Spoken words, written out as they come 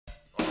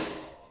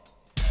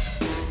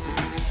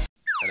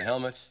a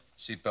helmet,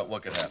 seatbelt,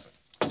 what could happen?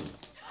 At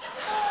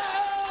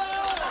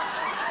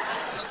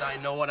least I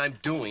know what I'm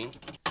doing.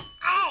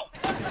 Ow!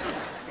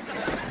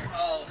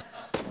 Oh.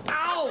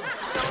 Ow!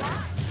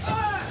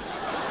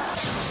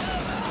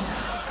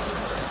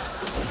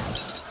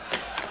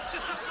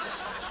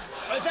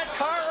 Is that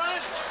car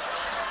running?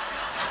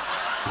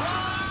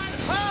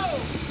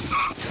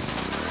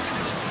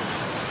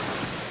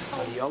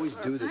 Why do you always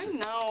do this? I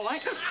know,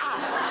 like...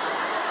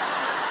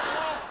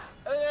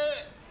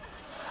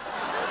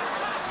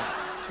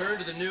 Turn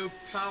to the new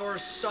power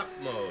suck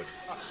mode.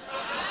 I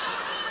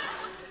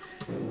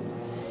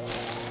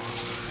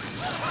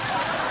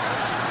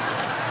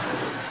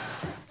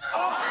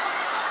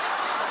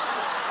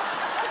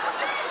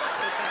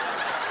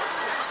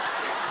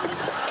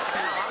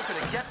was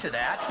gonna get to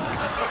that.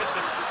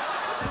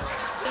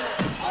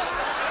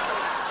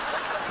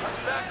 Let's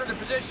back into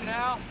position,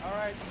 Al. All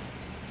right.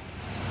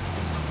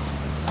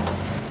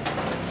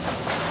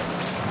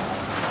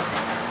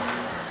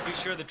 Be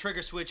sure the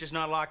trigger switch is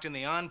not locked in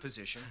the on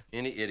position.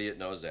 Any idiot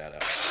knows that,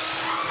 Al.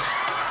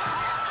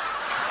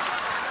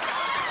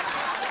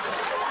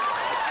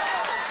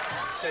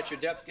 Set your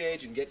depth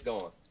gauge and get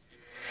going.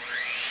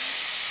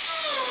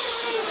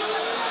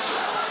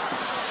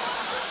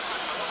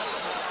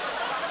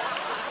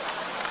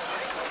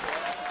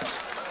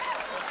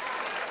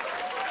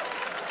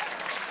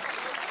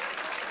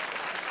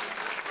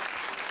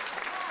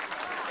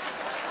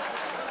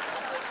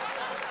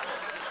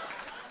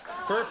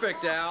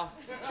 Perfect, Al.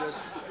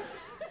 Just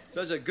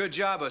does a good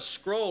job of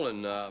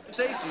scrolling.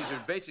 Safeties are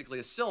basically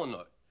a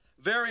cylinder.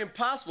 Very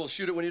impossible to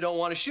shoot it when you don't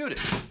want to shoot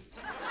it.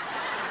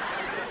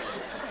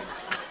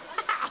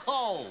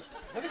 Oh,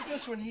 what is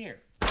this one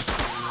here? I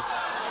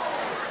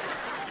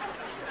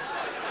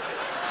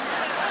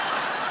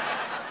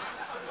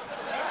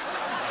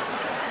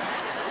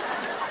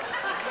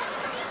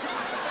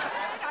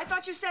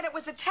thought you said it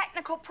was a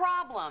technical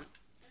problem.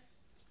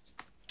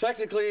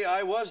 Technically,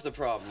 I was the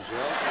problem,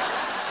 Joe.